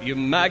Him, you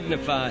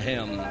magnify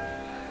Him,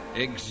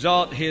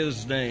 exalt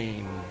His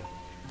name.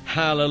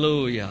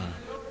 Hallelujah.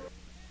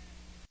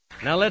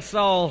 Now let's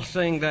all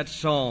sing that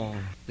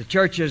song, the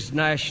church's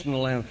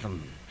national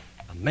anthem,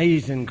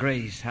 Amazing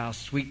Grace, how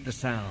sweet the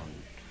sound.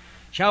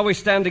 Shall we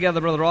stand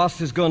together? Brother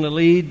Ross is going to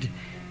lead,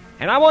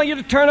 and I want you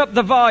to turn up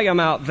the volume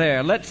out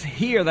there. Let's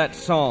hear that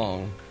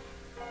song.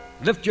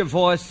 Lift your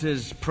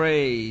voices,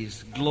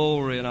 praise,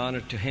 glory, and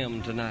honor to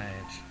Him tonight.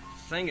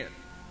 Sing it.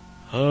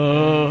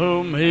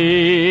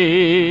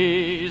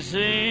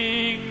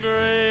 Amazing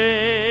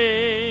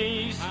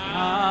grace,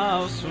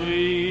 how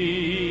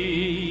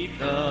sweet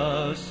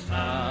the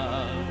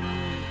sound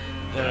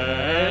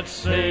that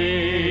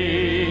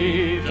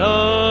saved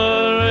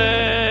a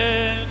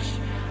wretch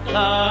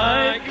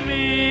like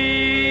me.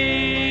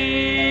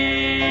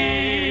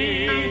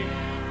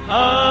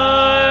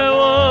 I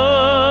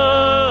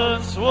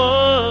once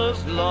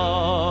was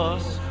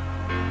lost,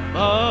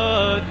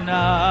 but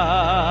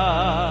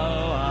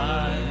now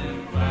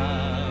I'm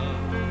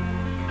found.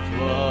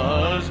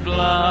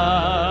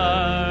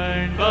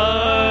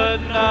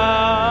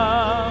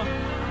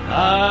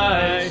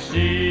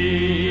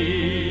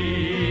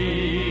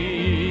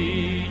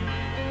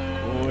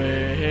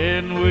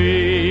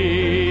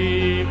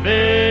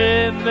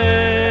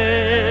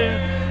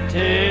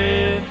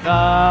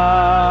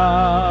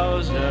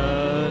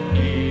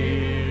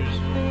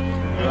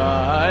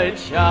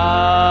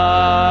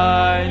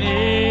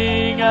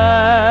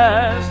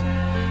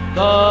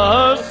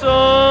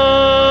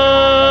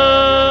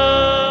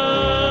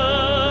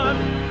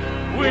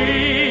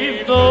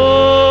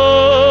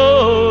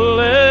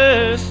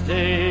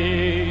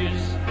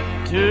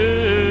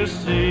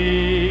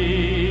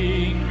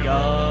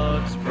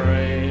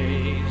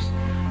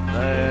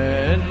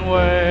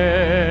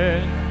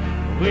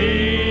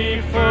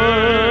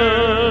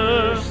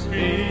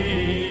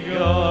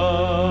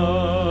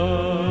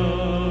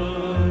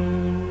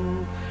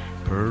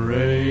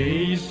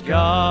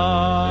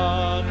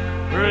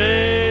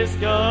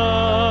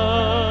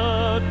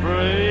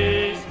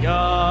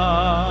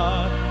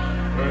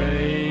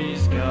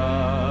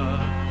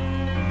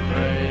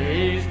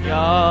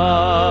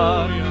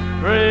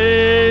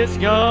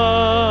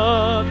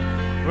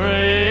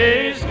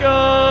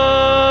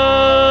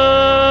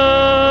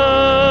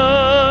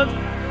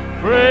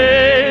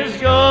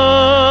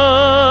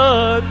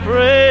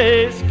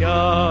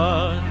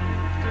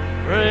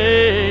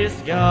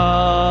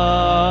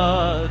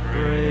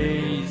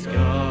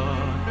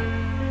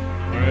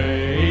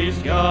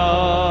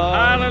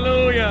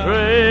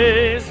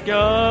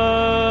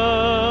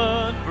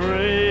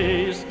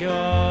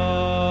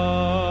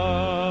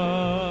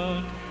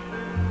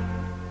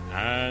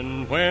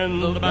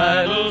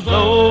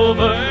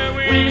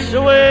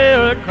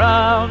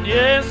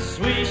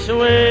 we shall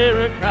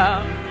wear a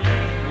crown,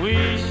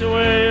 we shall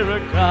wear a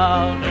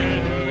crown.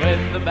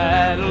 When the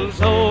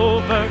battle's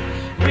over,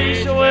 we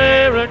shall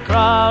wear a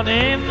crown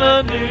in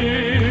the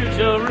New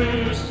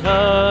Jerusalem.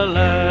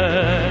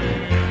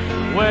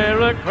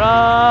 Wear a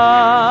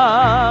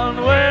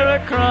crown, wear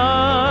a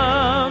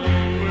crown,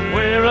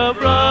 wear a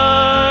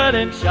bright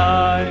and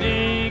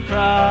shining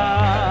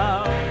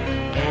crown.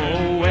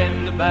 Oh,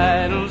 when the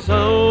battle's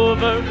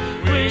over,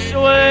 we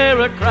shall wear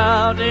a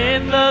crown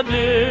in the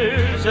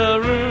New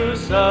Jerusalem.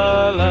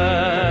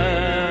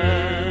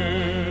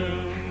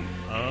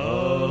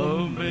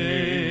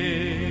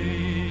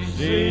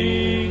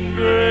 Amazing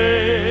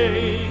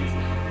grace,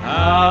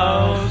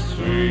 how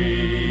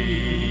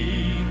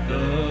sweet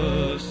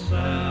the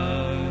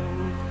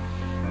sound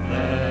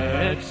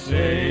that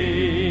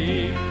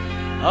saved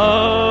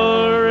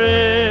a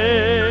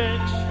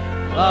wretch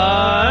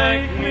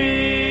like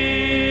me.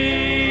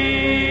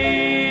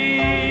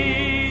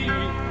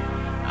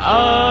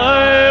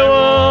 I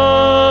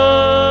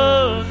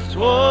once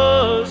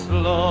was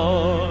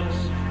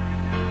lost,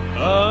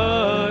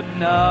 but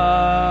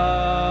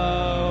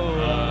now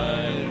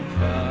I'm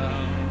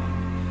found.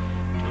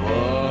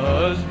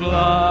 'Twas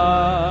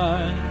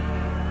blind,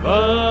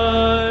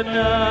 but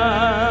now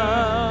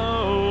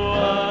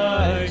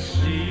I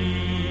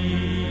see.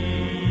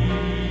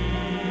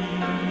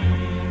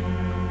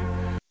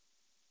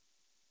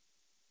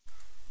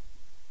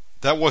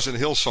 That wasn't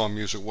Hillsong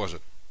music, was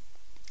it?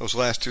 Those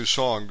last two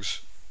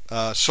songs,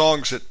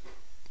 songs that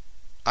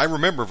I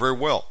remember very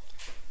well.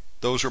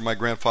 Those are my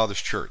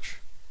grandfather's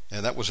church,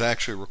 and that was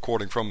actually a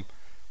recording from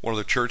one of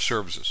the church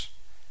services.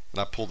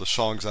 And I pulled the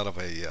songs out of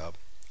a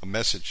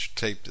message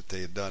tape that they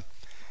had done.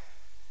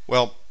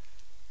 Well,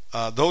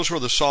 those were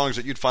the songs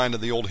that you'd find in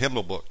the old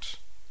hymnal books,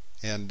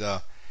 and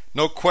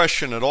no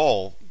question at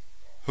all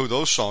who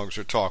those songs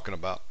are talking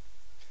about.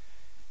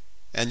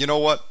 And you know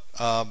what?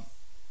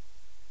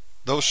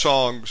 Those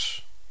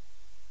songs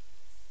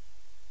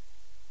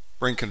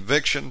bring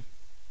conviction.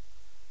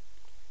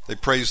 They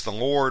praise the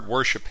Lord,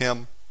 worship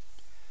Him.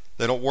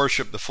 They don't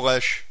worship the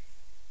flesh.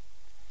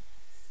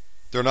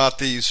 They're not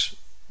these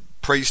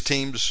praise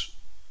teams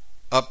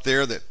up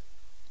there that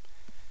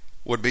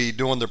would be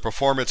doing their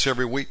performance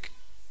every week,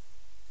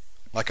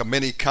 like a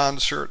mini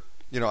concert.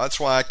 You know, that's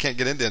why I can't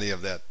get into any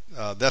of that.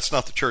 That's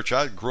not the church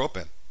I grew up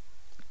in.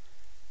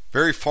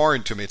 Very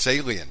foreign to me. It's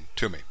alien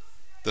to me.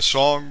 The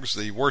songs,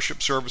 the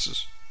worship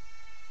services,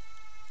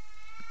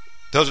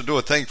 doesn't do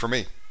a thing for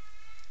me.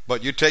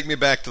 But you take me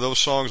back to those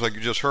songs like you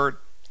just heard,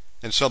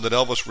 and some that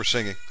Elvis were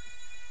singing.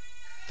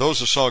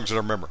 Those are songs that I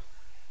remember.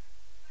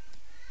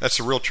 That's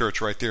the real church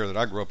right there that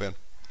I grew up in.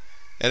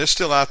 And it's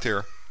still out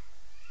there.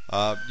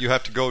 You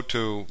have to go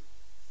to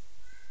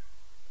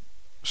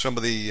some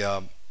of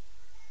the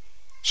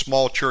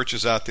small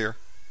churches out there.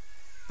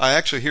 I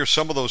actually hear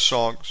some of those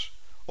songs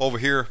over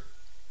here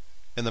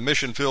in the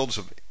mission fields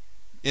of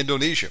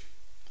Indonesia.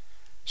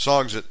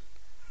 Songs that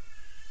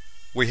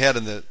we had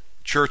in the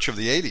church of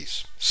the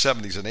 80s,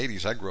 70s and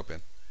 80s I grew up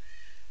in.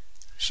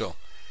 So,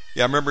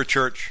 yeah, I remember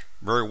church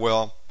very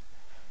well.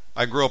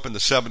 I grew up in the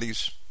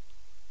 70s,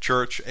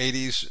 church,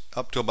 80s,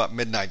 up to about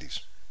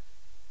mid-90s.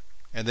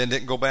 And then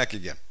didn't go back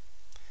again,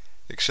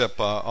 except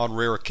on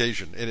rare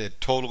occasion. It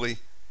had totally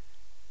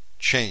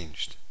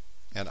changed.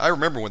 And I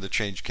remember when the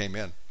change came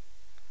in.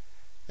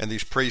 And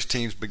these praise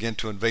teams began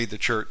to invade the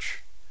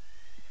church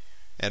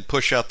and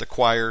push out the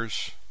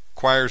choirs.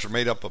 Choirs are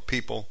made up of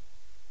people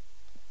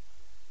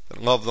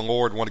that love the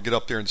Lord, want to get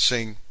up there and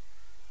sing.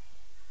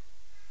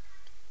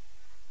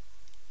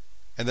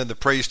 And then the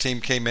praise team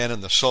came in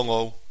and the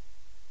solo,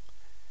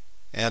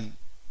 and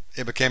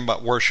it became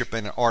about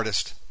worshiping an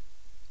artist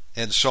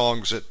and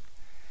songs that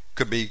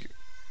could be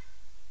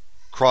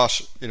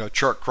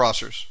chart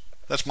crossers.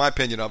 That's my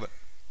opinion of it.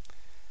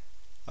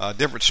 A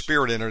different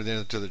spirit entered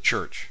into the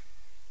church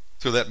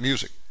through that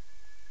music.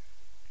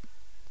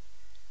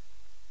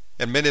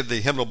 And many of the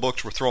hymnal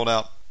books were thrown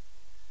out.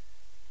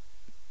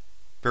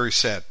 Very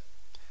sad.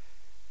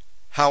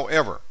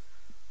 However,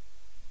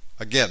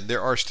 again,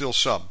 there are still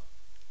some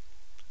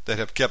that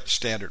have kept the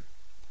standard.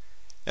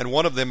 And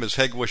one of them is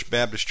Hegwish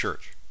Baptist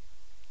Church.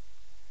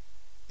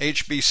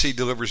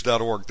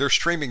 HBCdelivers.org. They're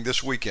streaming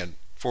this weekend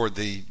for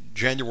the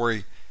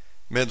January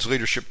Men's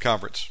Leadership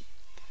Conference.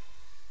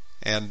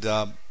 And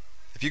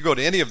if you go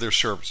to any of their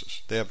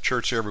services, they have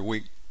church every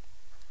week,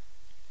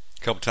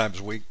 a couple times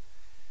a week.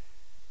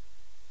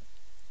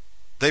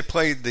 They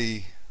play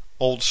the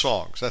old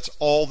songs. That's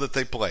all that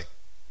they play.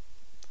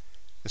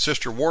 And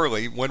Sister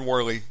Worley,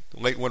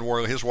 late Win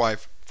Worley, his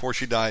wife, before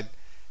she died,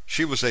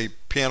 she was a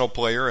piano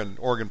player and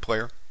organ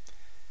player.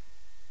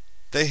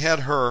 They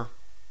had her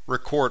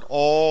record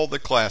all the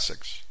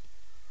classics.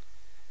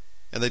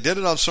 And they did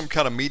it on some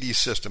kind of MIDI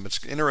system.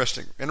 It's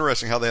interesting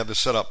how they have this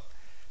set up.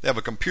 They have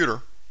a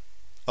computer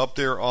up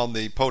there on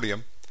the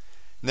podium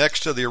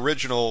next to the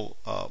original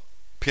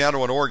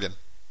piano and organ.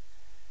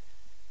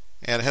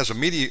 And it has a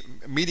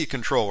MIDI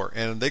controller.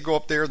 And they go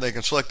up there and they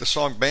can select the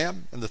song,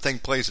 bam, and the thing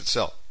plays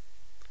itself.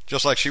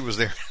 Just like she was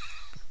there.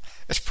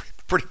 It's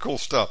pretty cool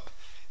stuff.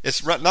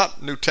 It's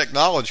not new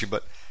technology,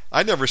 but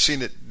I'd never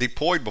seen it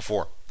deployed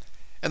before.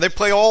 And they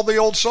play all the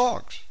old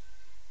songs.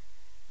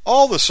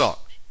 All the songs.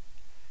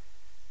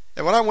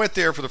 And when I went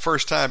there for the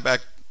first time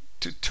back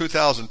to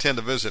 2010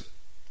 to visit,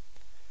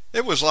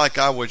 it was like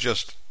I was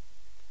just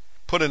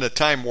put in a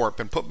time warp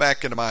and put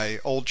back into my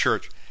old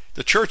church.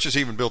 The church is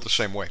even built the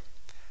same way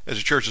as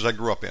the churches I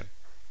grew up in.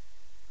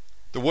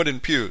 The wooden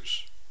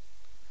pews,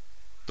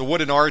 the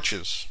wooden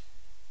arches.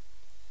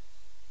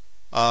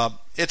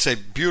 It's a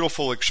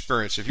beautiful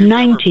experience. If you've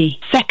 90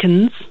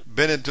 seconds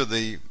been into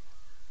the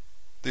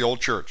old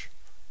church,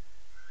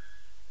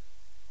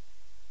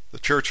 the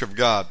Church of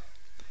God,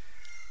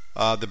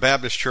 the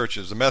Baptist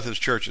churches, the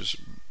Methodist churches,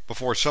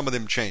 before some of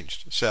them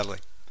changed, sadly.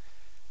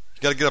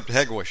 You got to get up to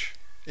Hegewisch.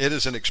 It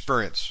is an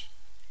experience.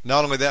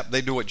 Not only that,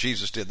 they do what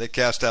Jesus did. They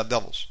cast out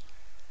devils.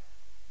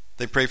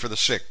 They pray for the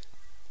sick.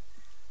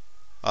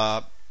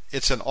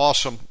 It's an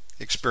awesome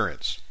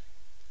experience.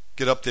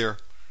 Get up there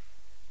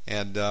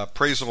and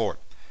praise the Lord.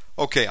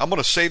 Okay, I'm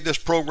going to save this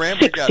program.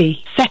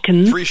 60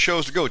 seconds. 3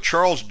 shows to go.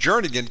 Charles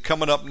Jernigan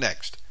coming up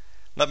next.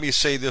 Let me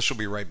say this. We'll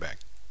be right back.